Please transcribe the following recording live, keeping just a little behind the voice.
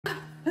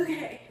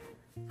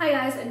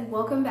Hi guys, and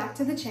welcome back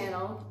to the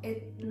channel.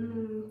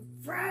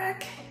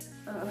 Frack.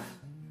 No.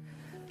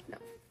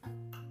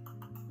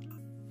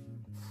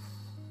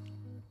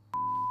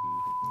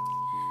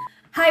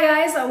 Hi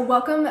guys,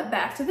 welcome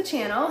back to the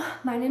channel.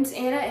 My name's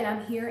Anna and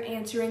I'm here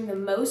answering the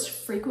most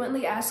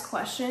frequently asked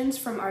questions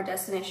from our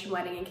destination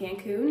wedding in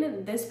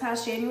Cancun this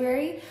past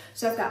January.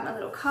 So I've got my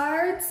little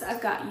cards, I've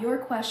got your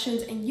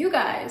questions, and you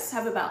guys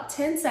have about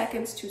 10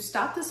 seconds to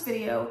stop this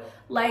video,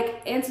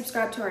 like, and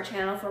subscribe to our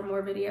channel for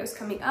more videos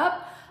coming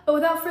up. But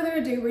without further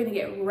ado, we're gonna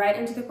get right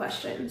into the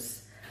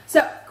questions.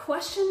 So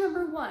question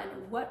number one,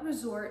 what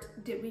resort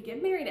did we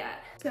get married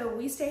at? So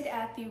we stayed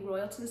at the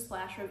Royalton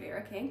 /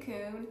 Riviera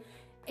Cancun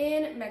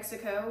in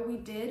Mexico. We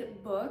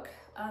did book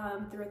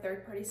through a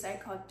third-party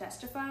site called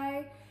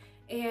Destify,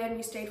 and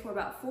we stayed for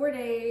about 4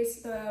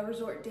 days. The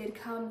resort did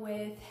come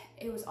with,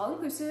 it was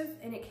all-inclusive,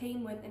 and it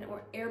came with an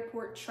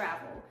airport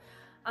travel.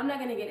 I'm not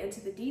gonna get into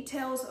the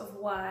details of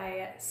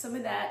why some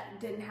of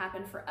that didn't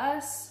happen for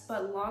us,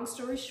 but long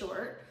story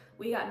short,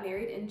 we got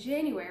married in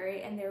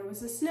January and there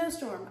was a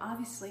snowstorm.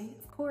 Obviously,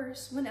 of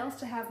course, when else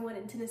to have one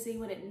in Tennessee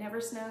when it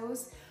never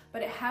snows,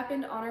 but it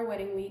happened on our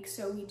wedding week,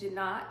 so we did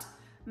not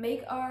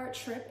make our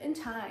trip in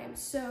time.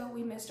 So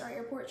we missed our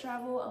airport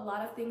travel. A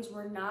lot of things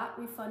were not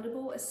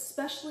refundable,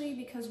 especially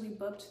because we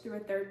booked through a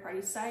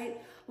third-party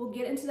site. We'll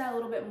get into that a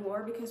little bit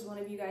more because one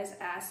of you guys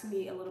asked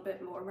me a little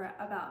bit more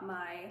about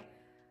my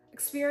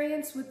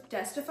experience with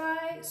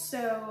Destify,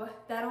 so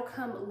that'll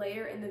come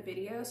later in the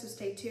video, so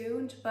stay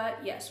tuned. But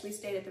yes, we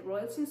stayed at the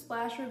Royalton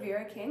 /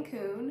 Riviera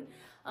Cancun,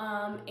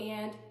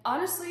 and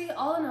honestly,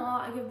 all in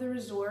all, I give the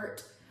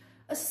resort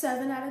a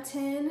 7 out of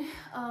 10.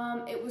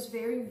 It was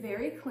very,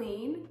 very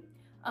clean.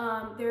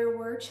 There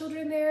were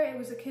children there. It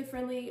was a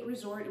kid-friendly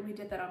resort, and we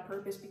did that on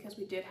purpose because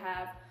we did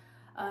have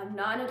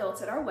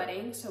non-adults at our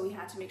wedding, so we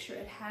had to make sure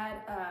it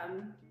had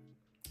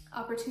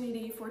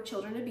opportunity for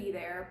children to be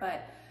there.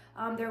 But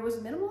there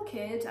was minimal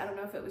kids. I don't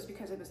know if it was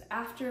because it was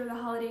after the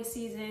holiday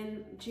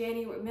season,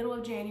 middle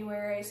of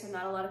January, so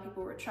not a lot of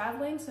people were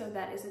traveling. So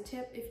that is a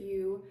tip if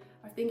you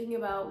are thinking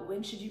about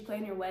when should you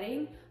plan your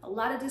wedding. A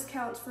lot of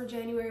discounts for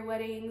January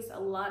weddings, a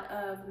lot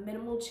of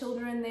minimal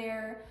children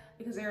there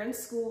because they're in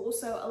school.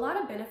 So a lot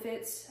of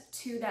benefits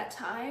to that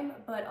time,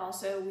 but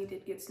also we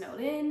did get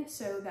snowed in,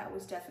 so that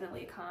was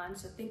definitely a con.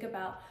 So think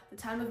about the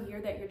time of year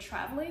that you're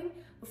traveling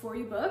before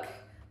you book.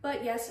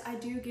 But yes, I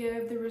do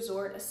give the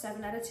resort a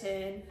 7 out of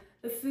 10.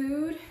 The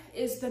food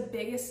is the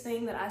biggest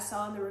thing that I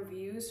saw in the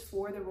reviews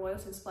for the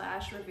Royalton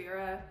 /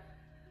 Riviera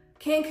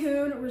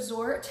Cancun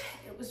resort.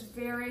 It was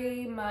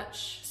very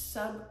much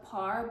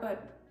subpar,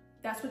 but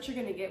that's what you're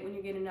gonna get when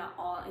you're getting an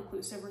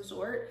all-inclusive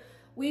resort.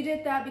 We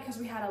did that because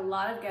we had a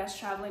lot of guests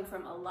traveling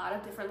from a lot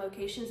of different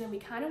locations, and we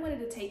kind of wanted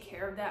to take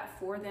care of that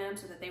for them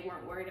so that they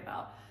weren't worried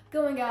about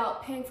going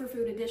out, paying for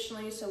food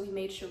additionally, so we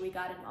made sure we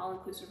got an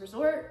all-inclusive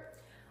resort.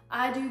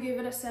 I do give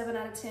it a 7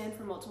 out of 10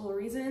 for multiple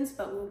reasons,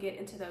 but we'll get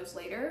into those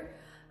later.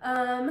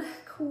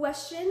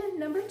 Question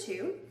number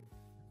 2,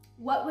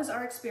 what was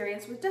our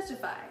experience with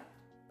Destify?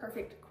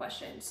 Perfect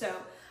question. So,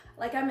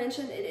 like I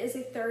mentioned, it is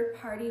a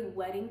third-party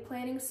wedding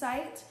planning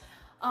site.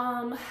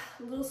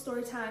 Little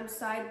story time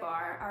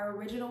sidebar, our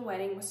original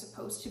wedding was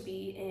supposed to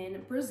be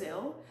in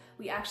Brazil.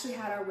 We actually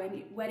had our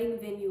wedding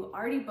venue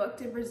already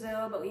booked in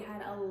Brazil, but we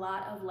had a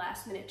lot of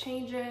last-minute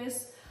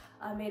changes.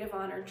 Maid of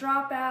honor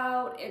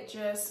dropout. It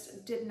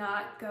just did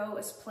not go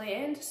as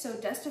planned. So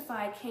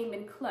Destify came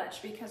in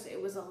clutch because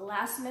it was a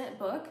last-minute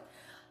book.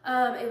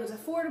 It was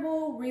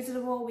affordable,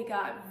 reasonable. We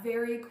got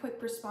very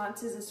quick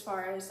responses as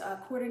far as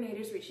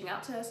coordinators reaching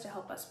out to us to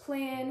help us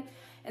plan.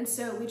 And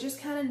so we just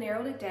kind of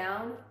narrowed it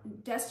down.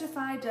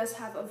 Destify does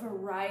have a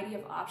variety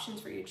of options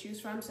for you to choose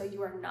from, so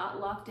you are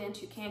not locked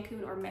into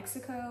Cancun or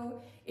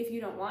Mexico if you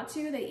don't want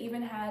to. They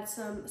even had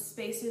some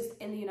spaces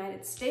in the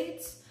United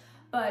States.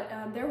 But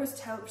there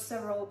was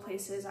several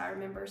places. I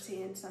remember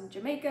seeing some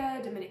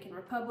Jamaica, Dominican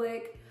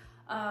Republic,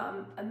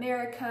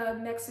 America,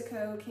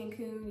 Mexico,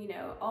 Cancun, you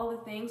know, all the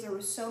things. There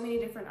were so many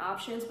different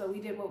options, but we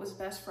did what was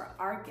best for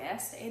our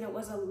guests, and it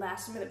was a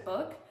last-minute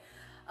book.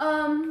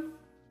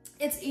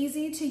 It's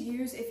easy to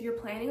use if you're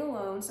planning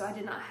alone, so I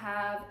did not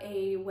have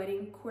a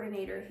wedding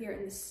coordinator here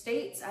in the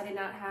States. I did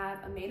not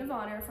have a maid of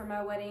honor for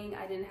my wedding.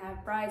 I didn't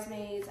have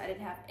bridesmaids. I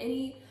didn't have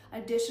any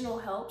additional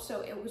help,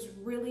 so it was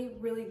really,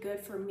 really good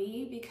for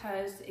me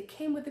because it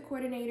came with the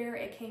coordinator,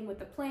 it came with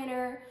the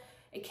planner,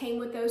 it came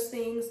with those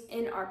things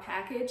in our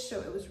package,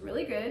 so it was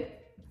really good.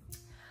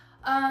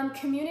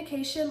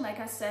 Communication, like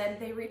I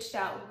said, they reached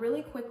out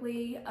really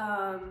quickly.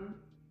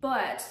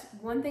 But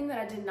one thing that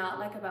I did not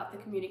like about the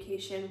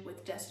communication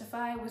with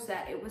Destify was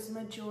that it was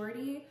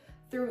majority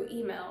through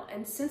email.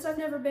 And since I've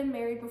never been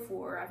married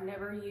before, I've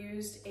never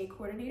used a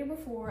coordinator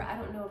before, I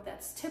don't know if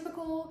that's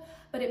typical,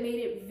 but it made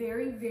it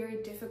very,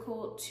 very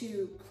difficult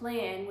to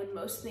plan when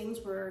most things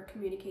were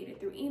communicated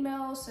through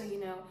email. So, you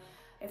know,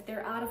 if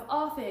they're out of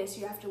office,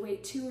 you have to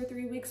wait 2 or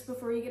 3 weeks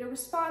before you get a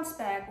response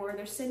back, or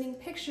they're sending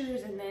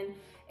pictures, and then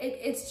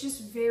it's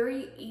just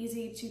very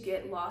easy to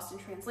get lost in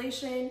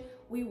translation.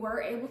 We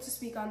were able to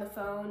speak on the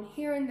phone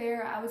here and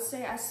there. I would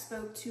say I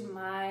spoke to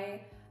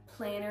my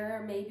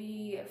planner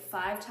maybe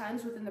 5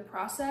 times within the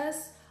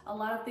process. A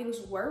lot of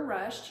things were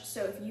rushed,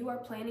 so if you are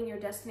planning your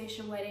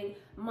destination wedding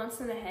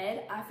months in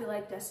ahead, I feel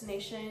like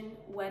destination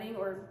wedding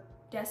or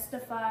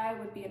Destify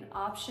would be an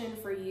option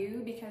for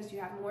you because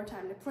you have more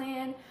time to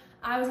plan.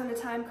 I was in a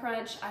time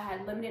crunch, I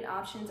had limited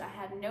options, I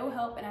had no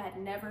help, and I had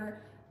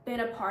never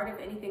been a part of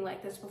anything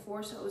like this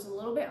before, so it was a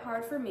little bit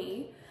hard for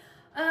me.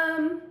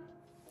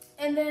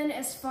 And then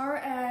as far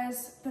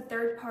as the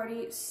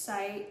third-party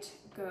site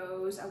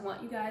goes, I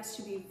want you guys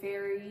to be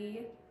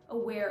very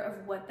aware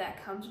of what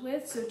that comes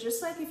with. So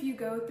just like if you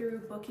go through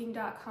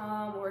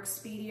booking.com or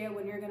Expedia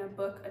when you're gonna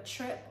book a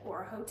trip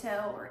or a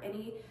hotel or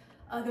any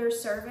other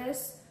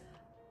service,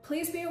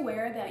 please be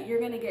aware that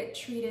you're gonna get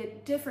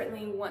treated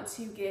differently once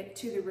you get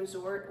to the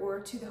resort or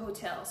to the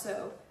hotel.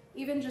 So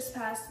even just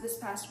this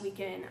past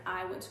weekend,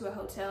 I went to a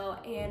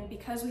hotel, and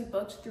because we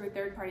booked through a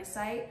third-party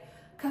site,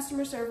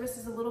 customer service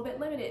is a little bit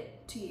limited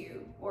to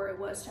you, or it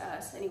was to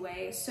us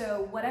anyway.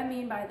 So what I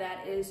mean by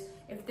that is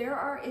if there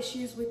are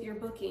issues with your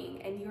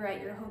booking and you're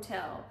at your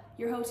hotel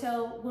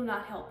will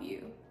not help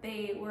you.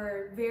 They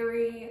were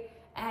very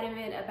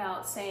adamant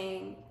about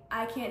saying,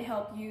 I can't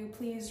help you,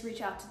 please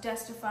reach out to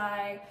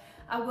Destify.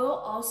 I will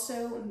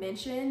also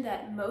mention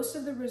that most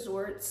of the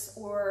resorts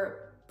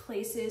or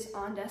places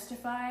on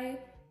Destify,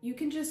 you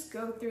can just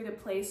go through the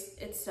place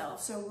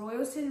itself. So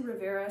Royalton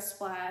Riviera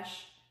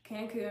Splash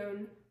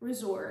Cancun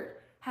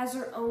Resort has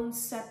their own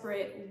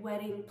separate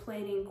wedding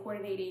planning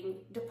coordinating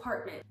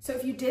department. So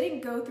if you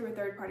didn't go through a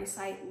third-party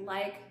site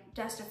like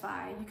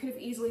Destify, you could have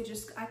easily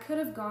I could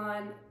have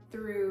gone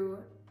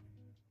through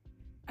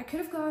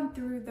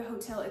the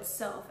hotel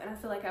itself, and I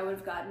feel like I would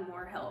have gotten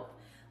more help.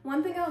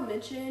 One thing I'll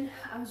mention,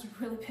 I was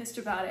really pissed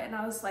about it, and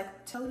I was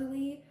like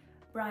totally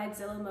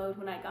Bridezilla mode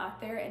when I got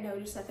there and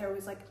noticed that there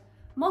was like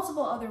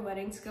multiple other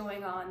weddings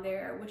going on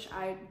there, which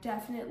I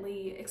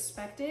definitely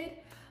expected.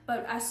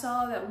 But I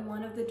saw that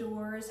one of the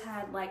doors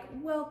had like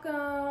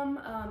welcome,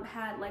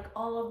 had like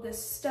all of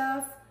this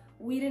stuff.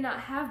 We did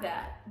not have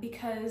that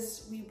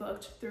because we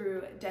booked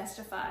through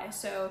Destify.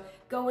 So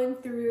going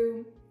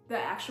through the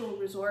actual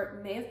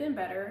resort may have been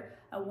better.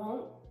 I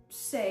won't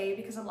say,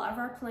 because a lot of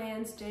our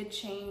plans did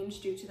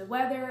change due to the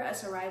weather,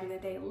 us arriving a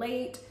day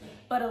late,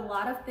 but a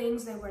lot of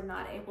things they were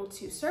not able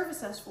to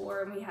service us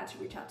for, and we had to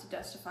reach out to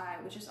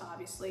Destify, which is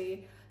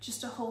obviously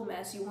just a whole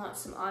mess. You want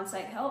some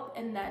on-site help,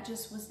 and that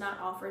just was not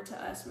offered to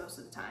us most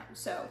of the time.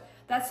 So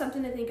that's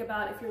something to think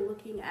about if you're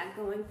looking at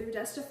going through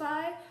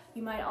Destify.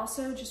 You might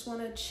also just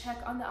want to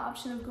check on the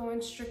option of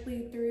going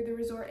strictly through the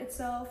resort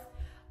itself.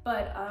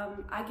 But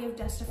I give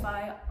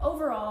Destify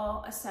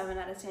overall a 7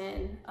 out of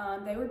 10.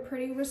 They were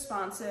pretty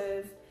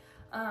responsive.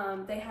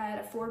 They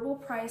had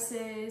affordable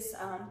prices.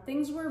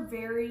 Things were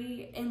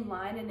very in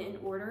line and in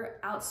order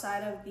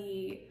outside of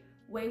the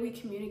way we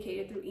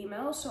communicated through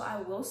email. So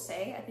I will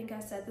say, I think I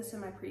said this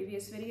in my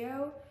previous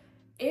video,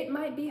 it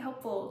might be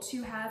helpful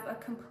to have a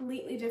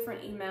completely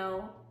different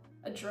email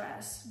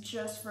address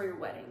just for your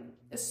wedding,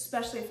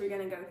 especially if you're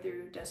gonna go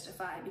through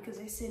Destify, because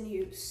they send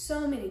you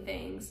so many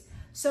things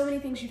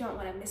you don't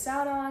want to miss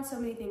out on, so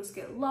many things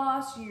get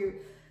lost.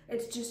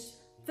 It's just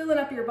filling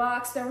up your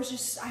box.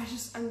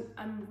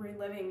 I'm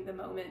reliving the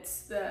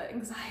moments, the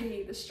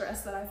anxiety, the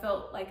stress that I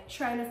felt like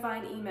trying to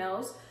find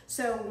emails.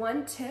 So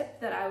one tip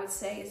that I would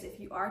say is if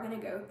you are going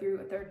to go through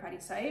a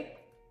third-party site,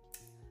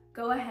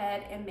 go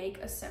ahead and make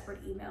a separate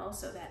email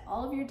so that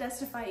all of your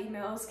Destify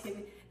emails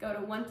can go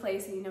to one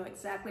place and you know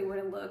exactly where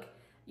to look.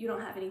 You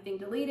don't have anything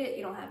deleted,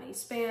 you don't have any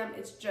spam,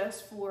 it's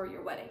just for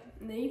your wedding.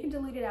 And then you can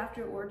delete it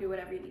after or do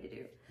whatever you need to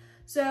do.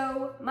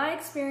 So my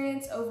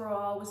experience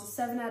overall was a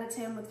 7 out of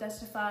 10 with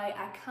Destify.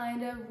 I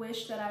kind of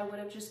wish that I would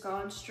have just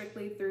gone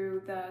strictly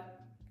through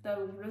the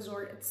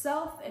resort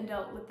itself and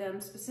dealt with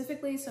them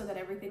specifically so that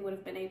everything would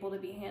have been able to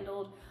be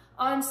handled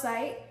on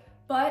site.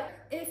 But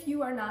if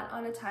you are not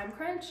on a time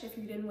crunch, if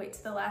you didn't wait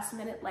to the last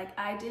minute like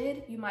I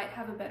did, you might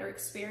have a better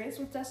experience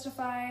with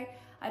Destify.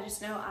 I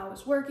just know I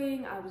was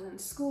working, I was in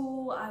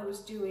school, I was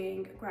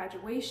doing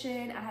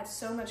graduation, I had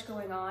so much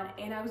going on,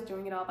 and I was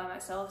doing it all by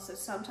myself, so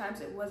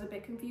sometimes it was a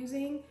bit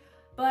confusing,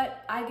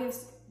 but I give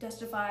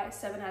Destify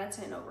 7 out of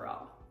 10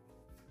 overall.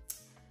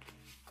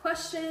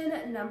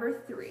 Question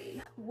number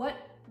 3, what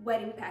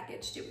wedding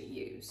package do we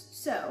use?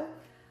 So,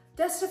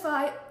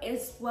 Destify,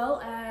 as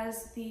well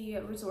as the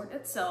resort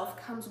itself,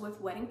 comes with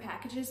wedding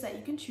packages that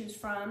you can choose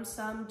from.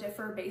 Some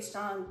differ based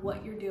on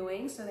what you're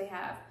doing, so they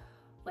have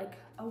like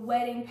a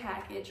wedding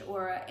package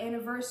or an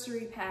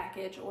anniversary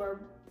package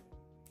or,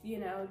 you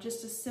know,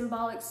 just a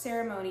symbolic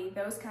ceremony,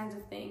 those kinds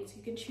of things.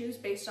 You can choose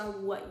based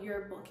on what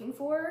you're booking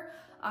for.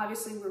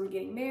 Obviously, we were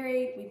getting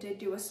married. We did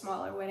do a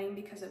smaller wedding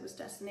because it was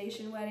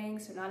destination wedding,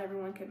 so not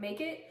everyone could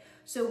make it.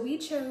 So we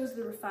chose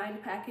the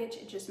refined package.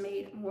 It just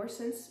made more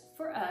sense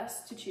for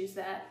us to choose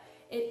that.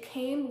 It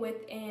came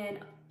with an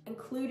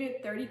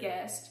included 30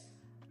 guests.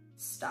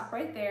 Stop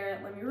right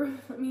there.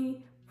 Let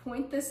me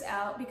point this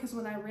out, because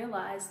when I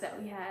realized that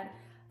we had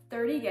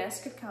 30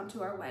 guests could come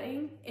to our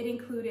wedding, it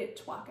included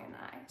Twaka and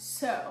I.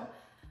 So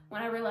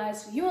when I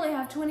realized you only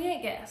have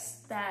 28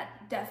 guests,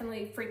 that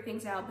definitely freaked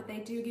things out, but they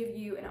do give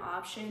you an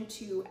option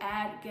to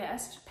add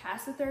guests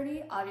past the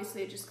 30.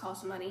 Obviously, it just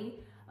costs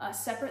money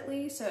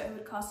separately, so it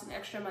would cost an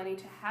extra money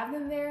to have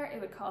them there. It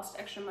would cost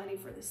extra money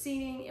for the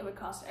seating. It would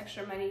cost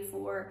extra money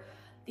for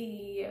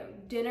the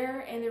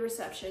dinner and the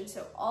reception.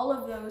 So all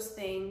of those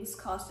things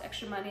cost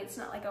extra money. It's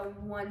not like a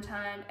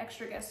one-time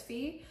extra guest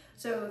fee.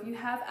 So if you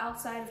have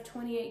outside of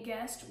 28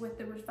 guests with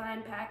the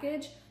refined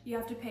package, you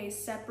have to pay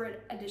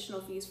separate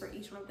additional fees for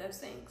each one of those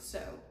things.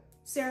 So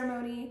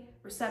ceremony,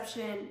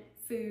 reception,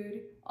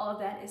 food, all of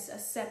that is a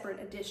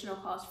separate additional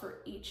cost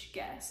for each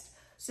guest.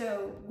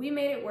 So we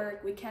made it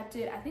work. We kept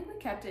it, I think we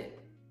kept it,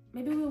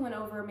 maybe we went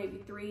over maybe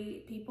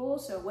 3 people,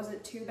 so it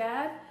wasn't too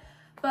bad.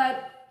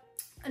 But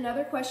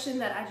another question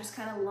that I just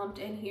kind of lumped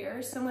in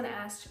here, someone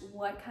asked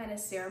what kind of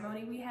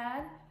ceremony we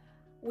had.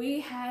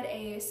 We had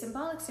a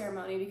symbolic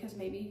ceremony because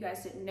maybe you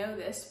guys didn't know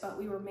this, but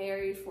we were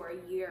married for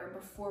a year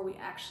before we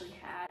actually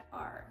had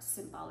our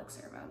symbolic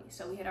ceremony.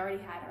 So we had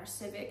already had our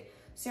civic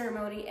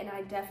ceremony, and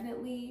I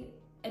definitely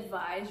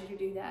advise you to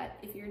do that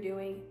if you're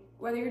doing,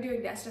 whether you're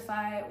doing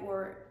Destify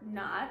or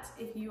not.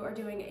 If you are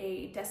doing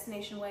a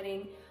destination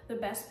wedding, the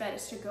best bet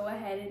is to go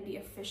ahead and be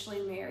officially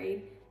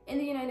married in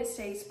the United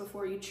States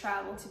before you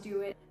travel to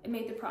do it. It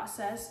made the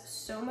process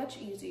so much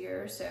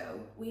easier.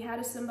 So we had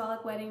a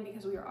symbolic wedding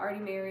because we were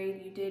already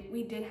married.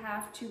 We did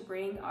have to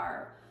bring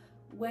our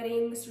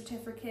wedding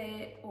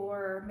certificate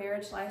or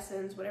marriage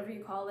license, whatever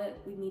you call it.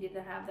 We needed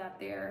to have that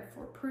there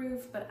for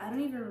proof, but I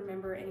don't even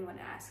remember anyone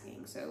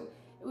asking. So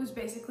it was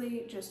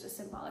basically just a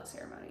symbolic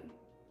ceremony.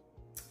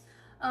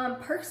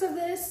 Perks of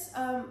this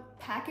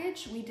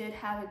package, we did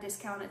have a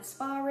discounted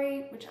spa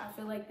rate, which I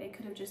feel like they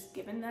could have just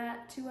given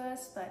that to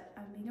us, but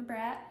I'm being a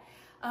brat.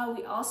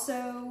 We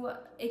also,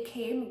 it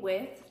came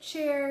with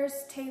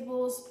chairs,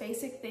 tables,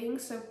 basic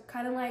things, so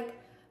kind of like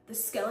the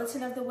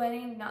skeleton of the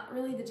wedding, not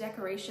really the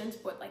decorations,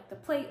 but like the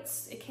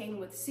plates. It came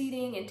with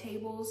seating and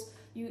tables.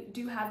 You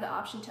do have the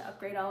option to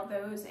upgrade all of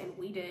those, and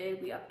we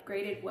did. We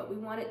upgraded what we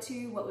wanted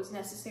to, what was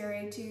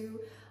necessary to,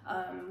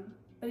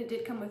 but it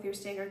did come with your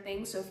standard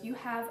things. So if you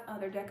have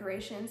other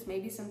decorations,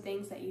 maybe some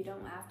things that you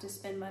don't have to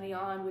spend money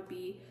on would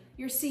be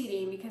your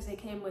seating, because they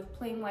came with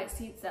plain white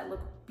seats that look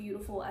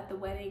beautiful at the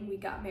wedding. We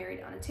got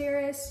married on a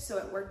terrace, so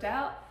it worked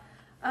out.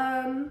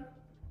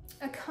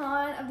 A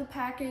con of the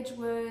package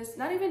was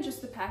not even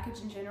just the package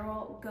in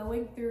general.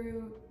 Going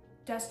through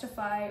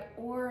Destify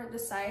or the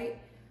site,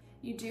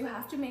 you do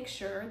have to make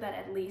sure that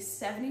at least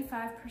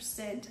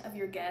 75% of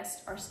your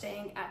guests are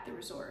staying at the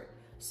resort.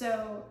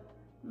 So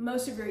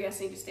most of your guests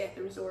need to stay at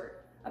the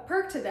resort. A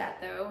perk to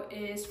that though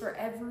is for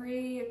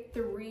every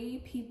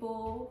 3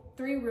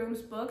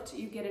 rooms booked,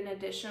 you get an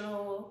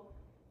additional,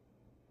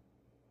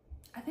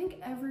 I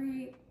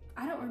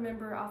don't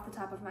remember off the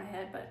top of my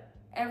head, but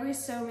every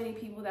so many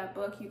people that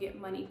book, you get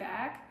money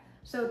back.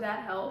 So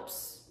that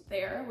helps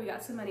there. We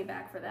got some money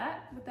back for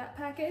that with that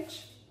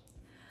package.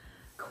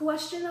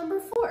 Question number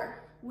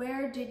 4,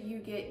 where did you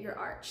get your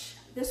arch?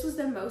 This was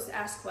the most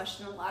asked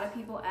question. A lot of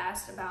people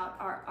asked about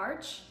our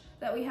arch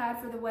that we had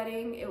for the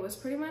wedding. It was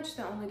pretty much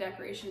the only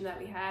decoration that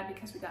we had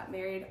because we got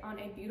married on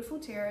a beautiful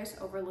terrace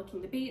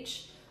overlooking the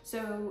beach.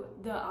 So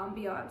the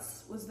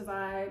ambiance was the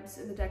vibes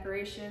and the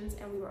decorations,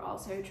 and we were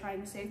also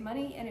trying to save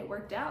money, and it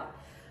worked out.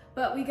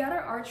 But we got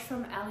our arch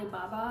from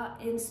Alibaba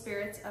in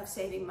spirits of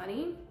saving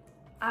money.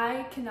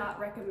 I cannot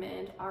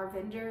recommend our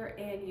vendor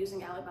and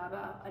using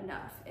Alibaba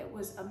enough. It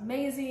was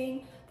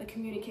amazing. The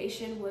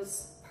communication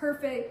was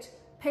perfect.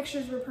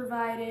 Pictures were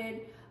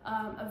provided.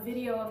 A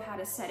video of how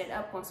to set it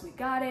up once we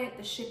got it.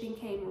 The shipping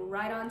came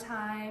right on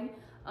time.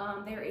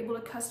 They were able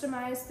to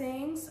customize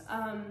things.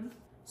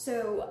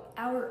 So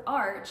our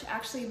arch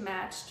actually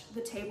matched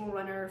the table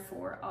runner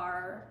for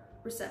our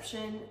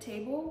reception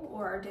table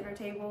or our dinner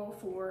table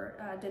for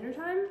dinner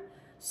time.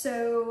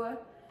 So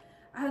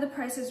I have the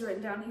prices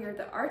written down here.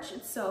 The arch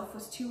itself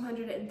was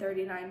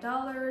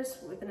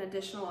 $239 with an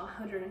additional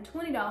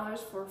 $120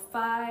 for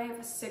 5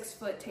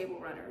 6-foot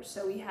table runners.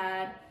 So we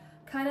had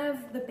kind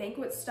of the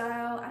banquet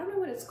style, I don't know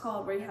what it's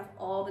called, where you have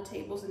all the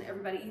tables and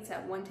everybody eats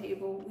at one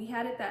table. We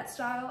had it that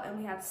style, and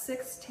we had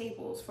 6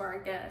 tables for our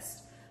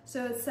guests.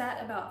 So it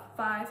sat about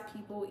 5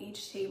 people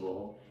each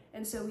table.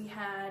 And so we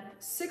had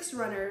 6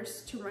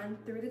 runners to run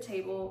through the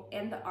table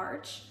and the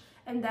arch.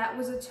 And that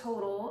was a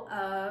total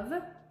of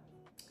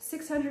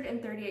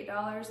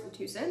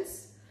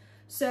 $638.02.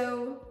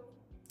 So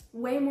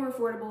way more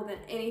affordable than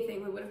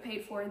anything we would have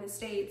paid for in the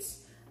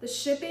States. The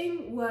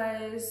shipping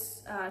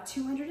was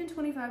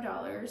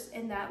 $225,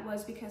 and that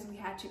was because we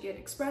had to get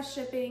express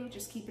shipping.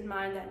 Just keep in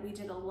mind that we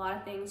did a lot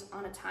of things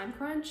on a time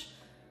crunch.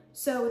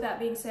 So with that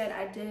being said,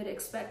 I did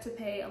expect to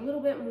pay a little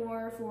bit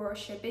more for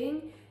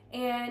shipping,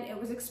 and it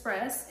was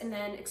express. And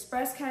then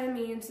express kind of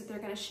means that they're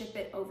gonna ship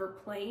it over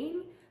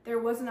plane. There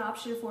was an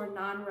option for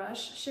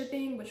non-rush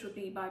shipping, which would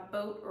be by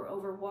boat or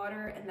over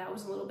water, and that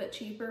was a little bit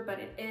cheaper, but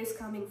it is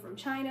coming from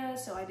China,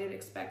 so I did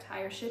expect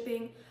higher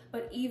shipping.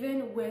 But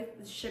even with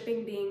the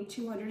shipping being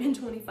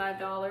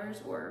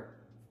 $225,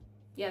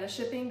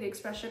 the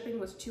express shipping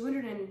was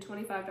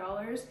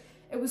 $225,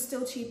 it was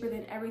still cheaper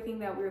than everything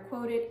that we were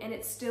quoted, and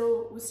it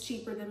still was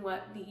cheaper than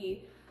what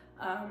the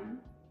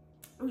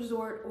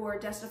resort or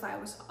Destify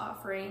was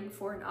offering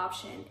for an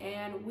option.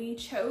 And we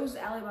chose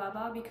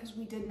Alibaba because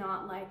we did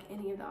not like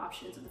any of the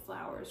options of the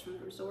flowers from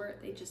the resort.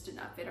 They just did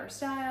not fit our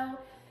style,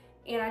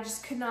 and I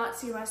just could not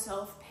see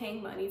myself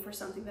paying money for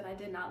something that I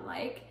did not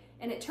like.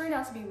 And it turned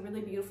out to be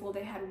really beautiful.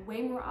 They had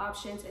way more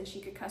options and she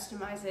could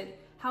customize it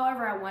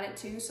however I wanted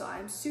to, so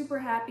I'm super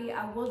happy.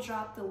 I will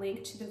drop the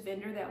link to the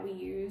vendor that we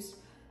used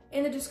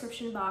in the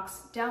description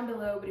box down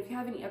below, but if you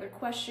have any other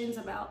questions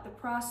about the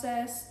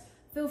process,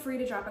 feel free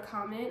to drop a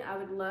comment. I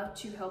would love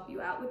to help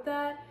you out with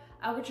that.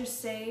 I would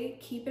just say,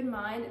 keep in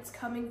mind, it's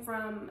coming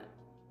from,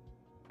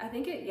 I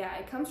think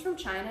it comes from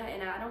China,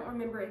 and I don't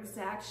remember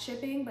exact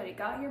shipping, but it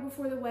got here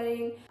before the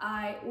wedding.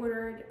 I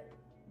ordered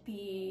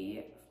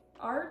the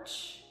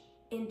arch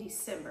in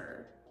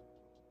December,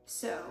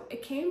 so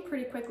it came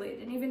pretty quickly. It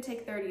didn't even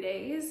take 30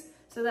 days,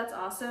 so that's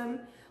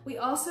awesome. We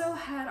also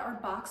had our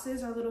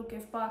boxes, our little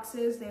gift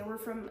boxes. They were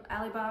from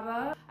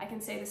Alibaba. I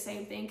can say the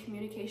same thing.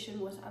 Communication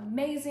was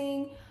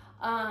amazing.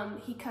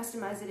 He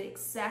customized it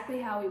exactly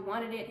how we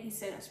wanted it. He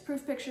sent us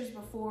proof pictures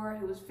before.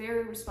 He was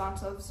very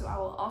responsive, so I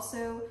will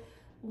also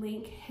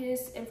link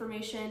his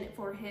information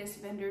for his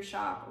vendor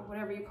shop, or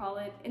whatever you call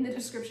it, in the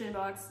description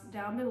box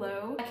down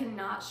below. I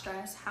cannot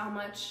stress how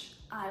much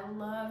I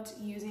loved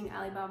using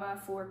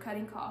Alibaba for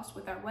cutting costs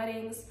with our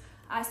weddings.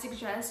 I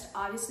suggest,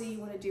 obviously, you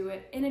want to do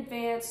it in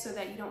advance so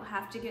that you don't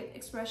have to get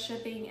express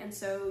shipping and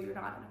so you're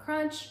not on a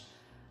crunch.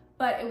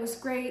 But it was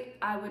great.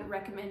 I would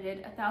recommend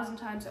it 1,000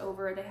 times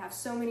over. They have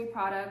so many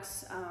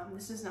products.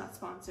 This is not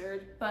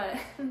sponsored, but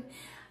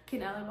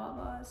can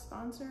Alibaba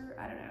sponsor?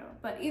 I don't know.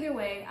 But either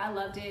way, I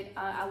loved it.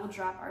 I will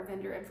drop our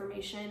vendor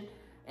information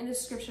in the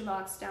description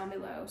box down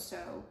below,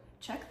 so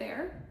check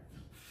there.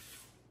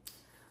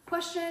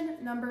 Question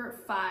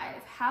number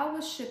 5, how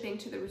was shipping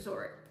to the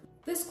resort?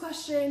 This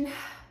question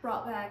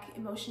brought back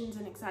emotions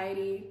and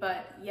anxiety,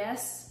 but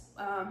yes,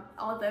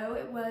 although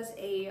it was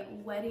a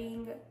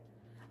wedding,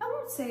 I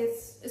won't say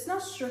it's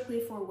not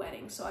strictly for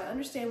weddings, so I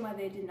understand why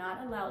they did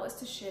not allow us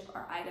to ship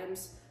our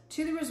items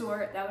to the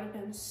resort. That would have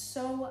been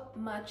so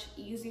much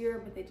easier,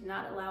 but they did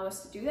not allow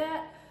us to do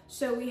that.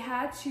 So we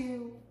had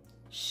to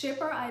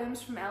ship our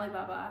items from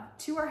Alibaba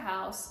to our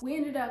house. We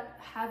ended up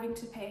having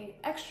to pay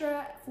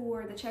extra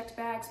for the checked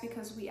bags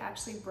because we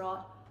actually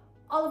brought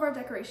all of our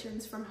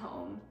decorations from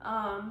home.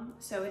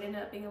 So it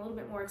ended up being a little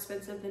bit more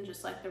expensive than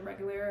just like the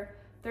regular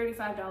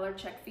 $35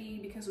 check fee,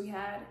 because we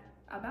had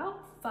about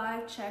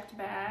 5 checked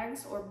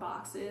bags or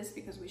boxes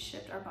because we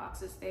shipped our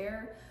boxes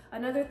there.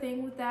 Another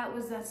thing with that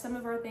was that some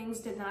of our things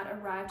did not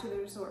arrive to the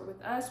resort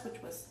with us,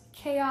 which was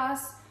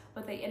chaos,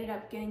 but they ended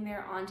up getting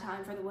there on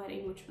time for the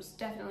wedding, which was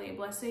definitely a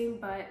blessing.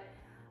 But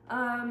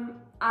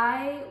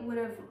I would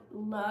have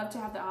loved to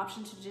have the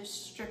option to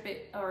just strip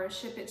it or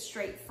ship it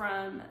straight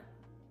from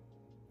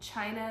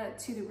China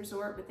to the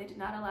resort, but they did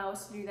not allow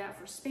us to do that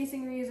for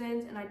spacing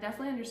reasons, and I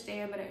definitely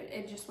understand, but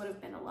it just would have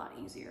been a lot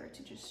easier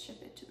to just ship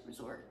it to the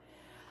resort.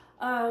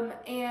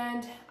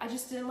 And I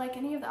just didn't like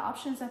any of the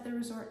options that the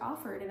resort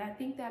offered, and I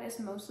think that is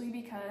mostly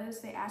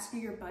because they ask you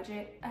your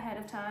budget ahead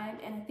of time,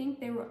 and I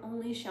think they were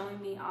only showing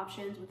me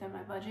options within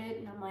my budget,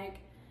 and I'm like,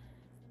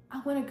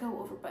 I want to go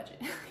over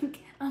budget.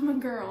 Like, I'm a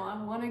girl,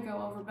 I want to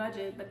go over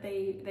budget, but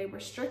they were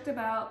strict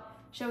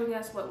about showing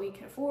us what we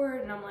could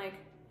afford, and I'm like,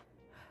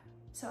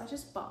 so I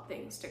just bought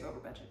things to go over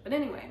budget. But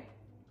anyway,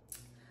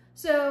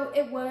 so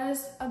it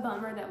was a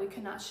bummer that we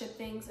could not ship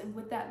things. And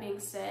with that being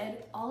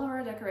said, all of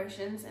our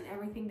decorations and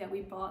everything that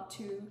we brought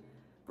to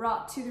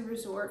the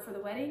resort for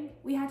the wedding,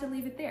 we had to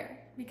leave it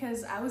there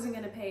because I wasn't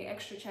gonna pay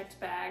extra checked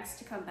bags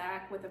to come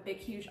back with a big,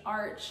 huge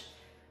arch.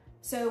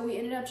 So we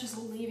ended up just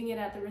leaving it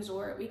at the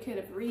resort. We could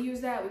have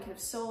reused that, we could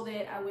have sold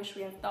it. I wish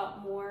we had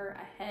thought more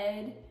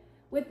ahead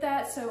with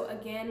that. So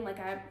again, like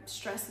I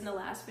stressed in the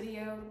last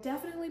video,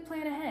 definitely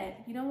plan ahead.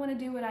 You don't want to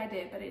do what I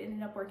did, but it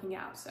ended up working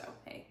out. So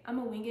hey, I'm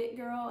a wing it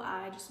girl.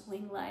 I just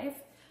wing life.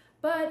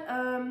 But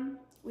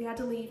we had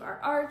to leave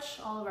our arch,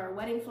 all of our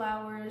wedding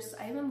flowers.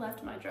 I even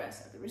left my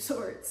dress at the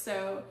resort.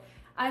 So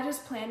I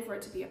just planned for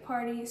it to be a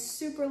party,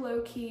 super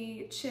low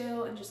key,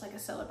 chill, and just like a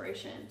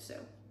celebration. So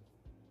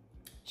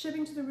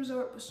shipping to the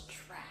resort was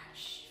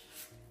trash.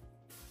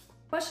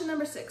 Question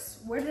number 6,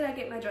 where did I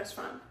get my dress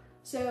from?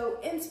 So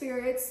in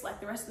spirits,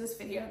 like the rest of this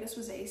video, this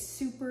was a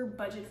super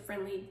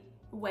budget-friendly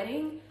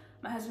wedding.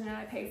 My husband and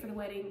I paid for the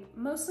wedding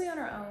mostly on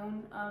our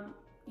own.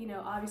 You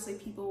know, obviously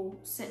people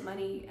sent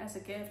money as a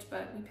gift,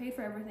 but we paid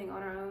for everything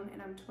on our own,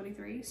 and I'm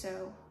 23,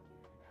 so,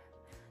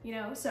 you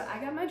know, so I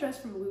got my dress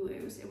from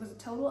Lulu's. It was a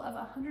total of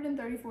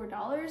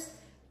 $134,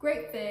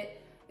 great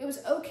fit. It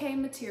was okay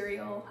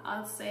material,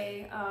 I'll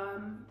say.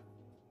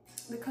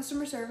 The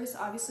customer service,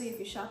 obviously, if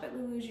you shop at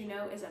Lulu's, you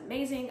know, is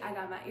amazing. I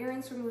got my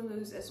earrings from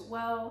Lulu's as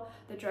well.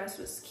 The dress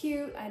was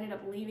cute. I ended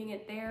up leaving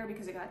it there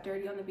because it got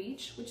dirty on the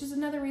beach, which is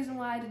another reason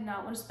why I did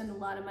not want to spend a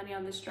lot of money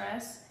on this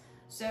dress.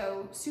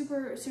 So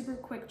super, super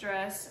quick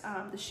dress.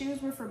 The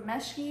shoes were from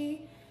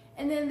Meshki.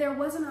 And then there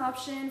was an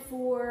option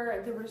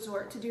for the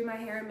resort to do my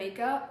hair and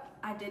makeup.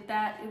 I did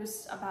that. It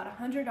was about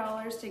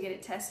 $100 to get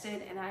it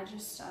tested, and I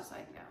was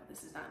like, no,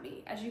 this is not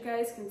me. As you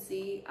guys can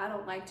see, I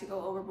don't like to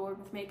go overboard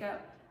with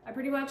makeup. I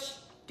pretty much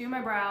do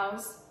my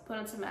brows, put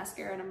on some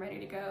mascara, and I'm ready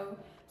to go.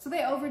 So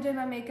they overdid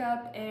my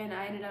makeup, and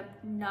I ended up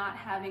not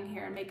having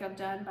hair and makeup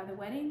done by the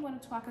wedding. One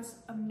of Twaka's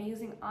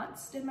amazing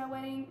aunts did my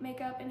wedding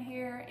makeup and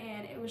hair,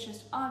 and it was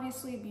just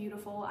obviously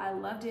beautiful. I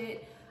loved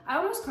it. I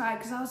almost cried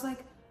because I was like,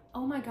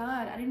 oh my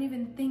God, I didn't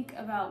even think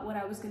about what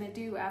I was gonna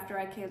do after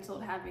I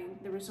canceled having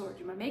the resort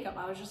do my makeup.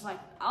 I was just like,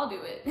 I'll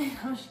do it.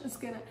 I was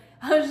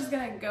just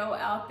gonna go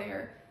out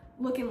there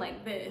looking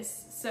like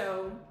this.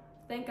 So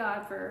thank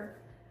God for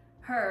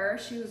her.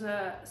 She was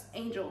an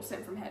angel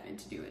sent from heaven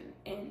to do it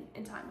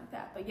in time like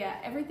that. But yeah,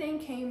 everything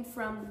came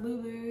from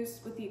Lulu's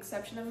with the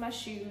exception of my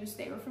shoes.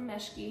 They were from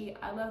Meshki.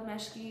 I love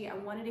Meshki. I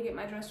wanted to get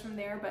my dress from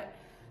there, but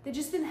they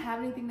just didn't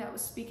have anything that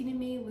was speaking to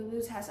me.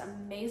 Lulu's has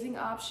amazing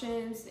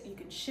options that you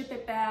can ship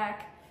it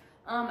back.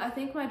 I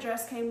think my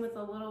dress came with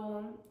a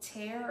little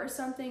tear or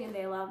something, and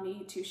they allowed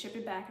me to ship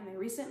it back, and they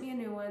resent me a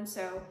new one.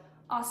 So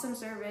awesome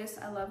service.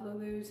 I love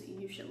Lulu's.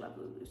 You should love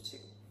Lulu's too.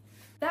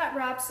 That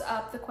wraps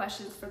up the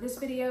questions for this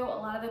video. A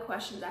lot of the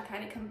questions I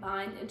kind of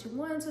combined into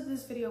one, so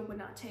this video would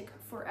not take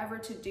forever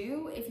to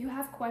do. If you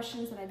have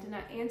questions that I did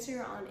not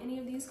answer on any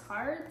of these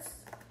cards,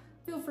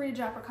 feel free to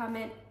drop a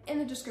comment in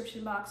the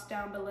description box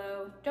down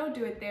below. Don't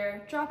do it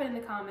there, drop it in the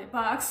comment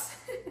box.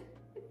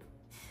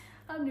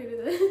 I'm new to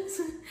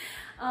this.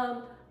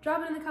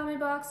 Drop it in the comment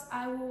box.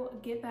 I will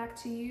get back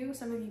to you.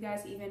 Some of you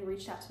guys even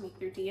reached out to me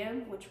through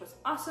DM, which was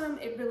awesome.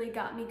 It really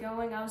got me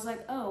going. I was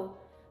like, oh,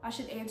 I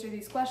should answer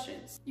these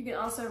questions. You can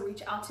also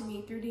reach out to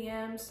me through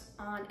DMs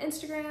on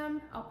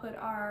Instagram. I'll put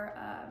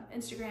our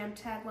Instagram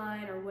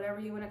tagline or whatever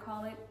you want to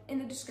call it in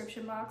the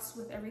description box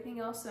with everything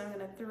else that I'm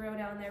going to throw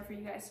down there for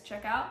you guys to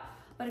check out.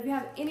 But if you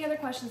have any other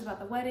questions about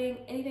the wedding,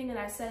 anything that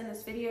I said in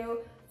this video,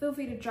 feel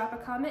free to drop a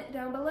comment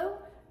down below.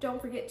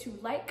 Don't forget to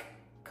like,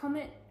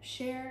 comment,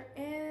 share,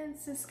 and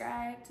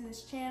subscribe to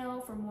this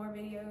channel for more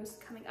videos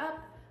coming up.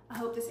 I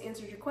hope this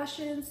answered your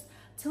questions.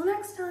 Till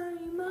next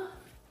time.